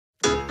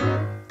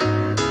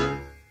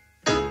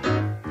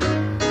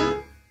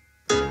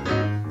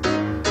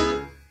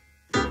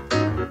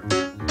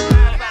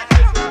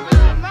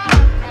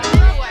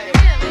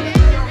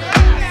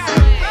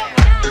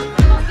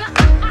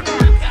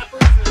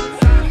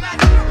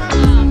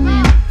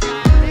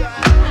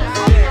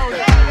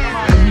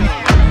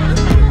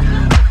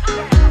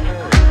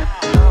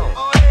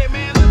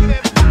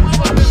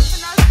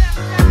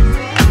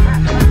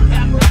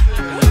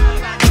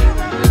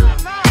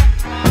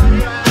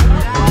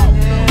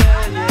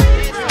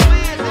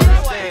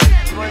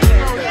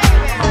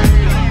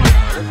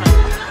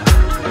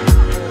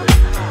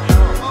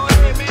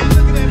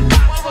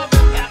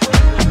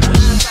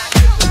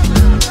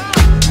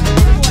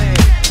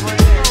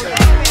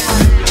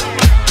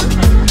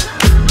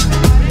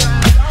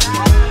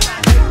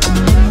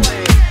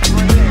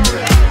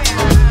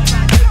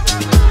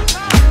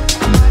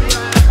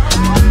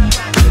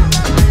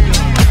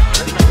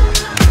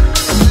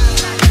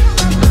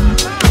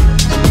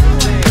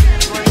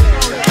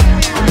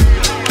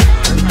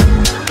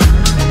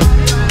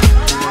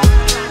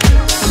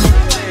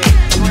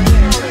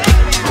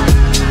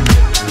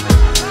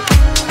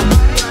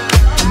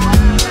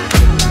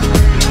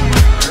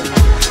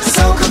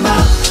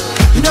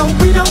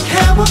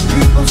care what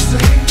people say.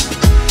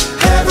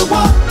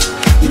 Everyone,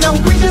 you know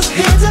we just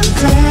here to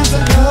dance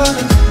and love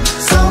it.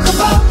 So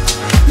come on,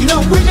 you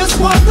know we just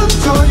want the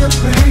joy of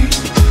pain.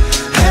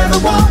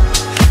 Everyone,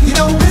 you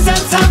know it's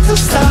that time to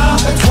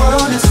stop and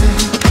twirl and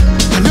sing.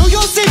 I know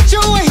your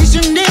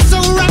situation is so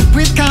rough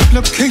with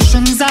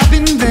complications, I've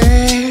been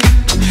there.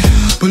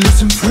 But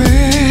listen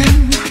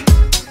friend,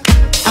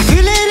 I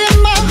feel it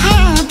in my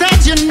heart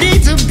that you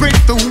need to break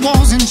the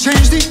walls and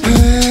change the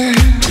air.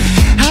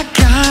 I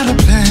got a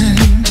plan.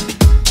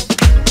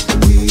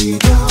 We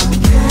don't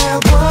care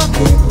what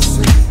people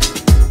say.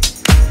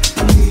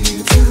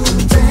 Need to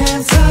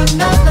dance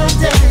another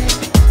day.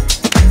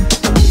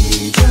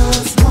 We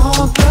just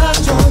want the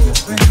joy of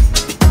rain.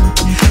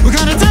 We're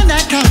gonna turn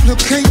that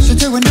complication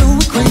to a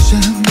new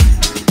equation.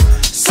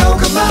 So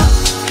come on,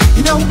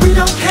 you know we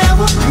don't care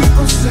what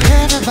people say.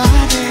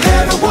 Everybody,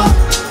 everyone,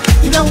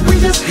 you know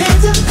we just here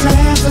to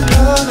dance and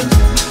love it.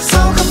 So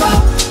come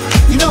on,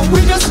 you know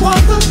we just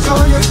want the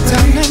joy of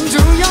pain. And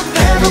do your thing.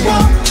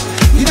 Everyone,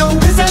 you know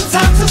it's that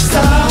time to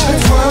stop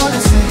and twirl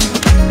and sing.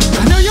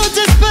 I know your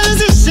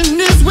disposition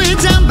is way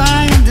down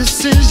by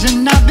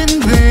indecision. I've been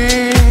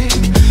there,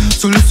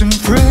 so listen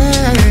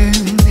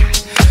friend,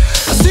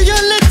 I see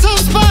your little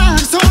spark,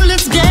 so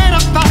let's get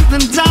up out the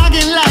dark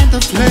and light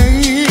the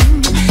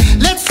flame.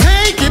 Let's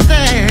take it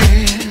there.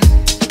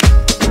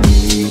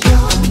 We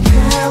don't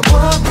care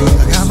what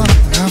people say.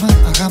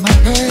 I got my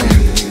head.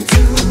 Need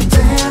to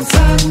dance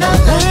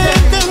another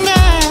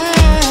day.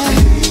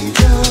 We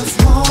just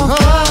want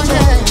the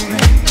joy.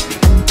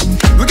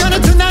 We're gonna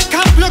turn that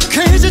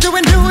complication to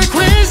a new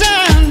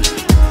equation.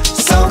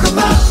 So come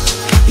on,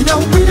 you know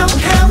we don't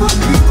care what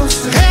people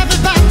say.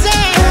 Everybody,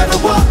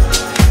 everyone,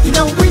 you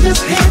know we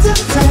just here to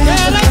dance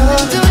and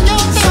love.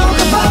 So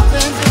come on,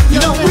 you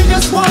know we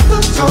just want the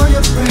joy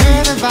of rain.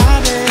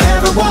 Everybody,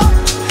 everyone,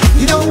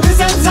 you know it's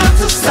that time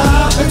to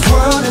stop and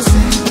twirl and sing.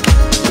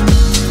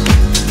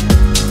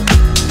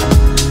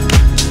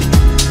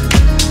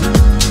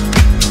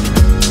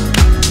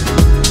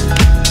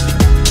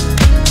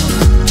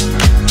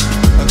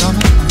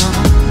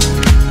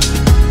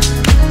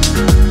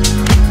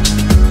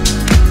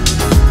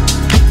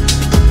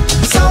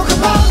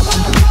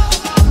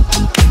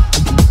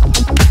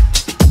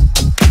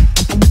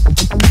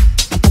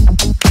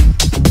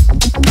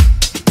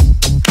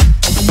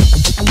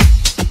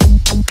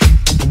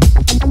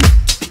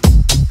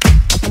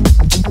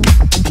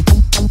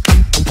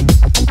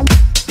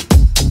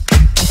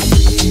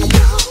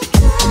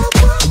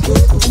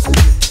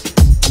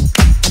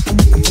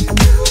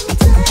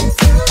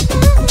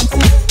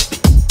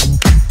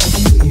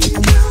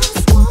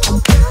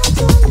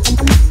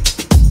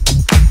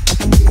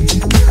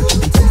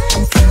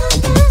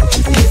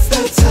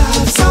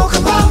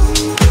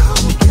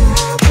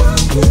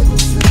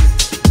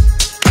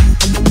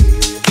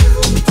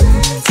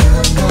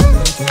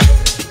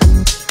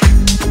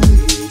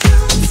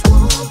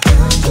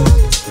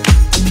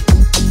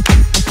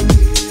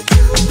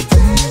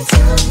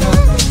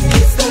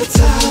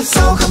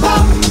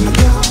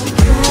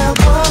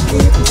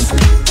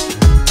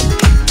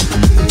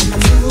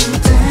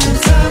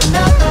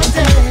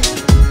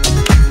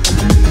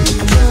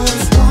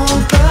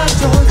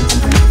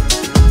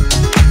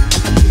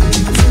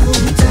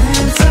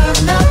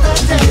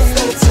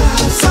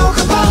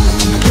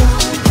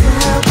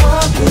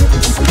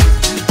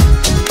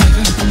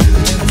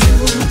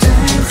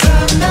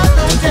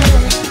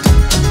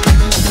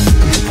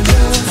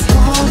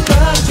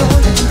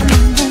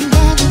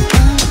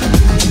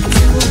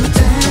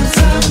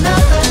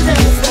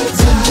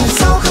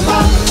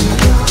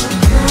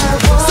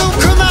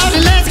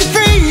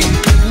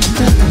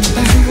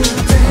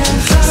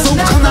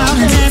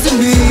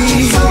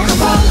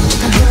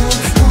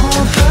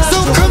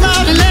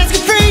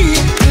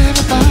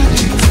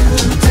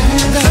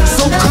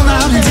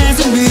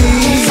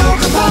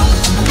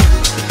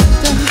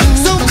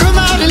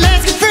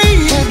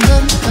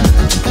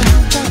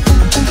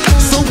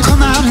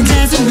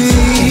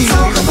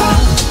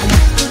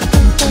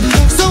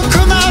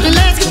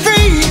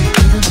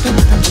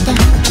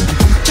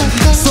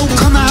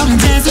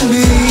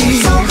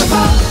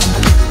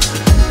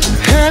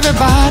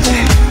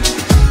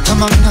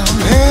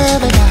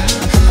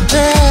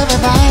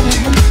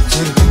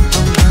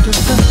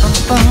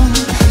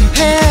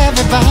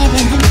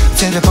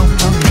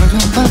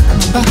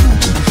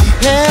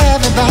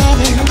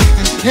 Everybody,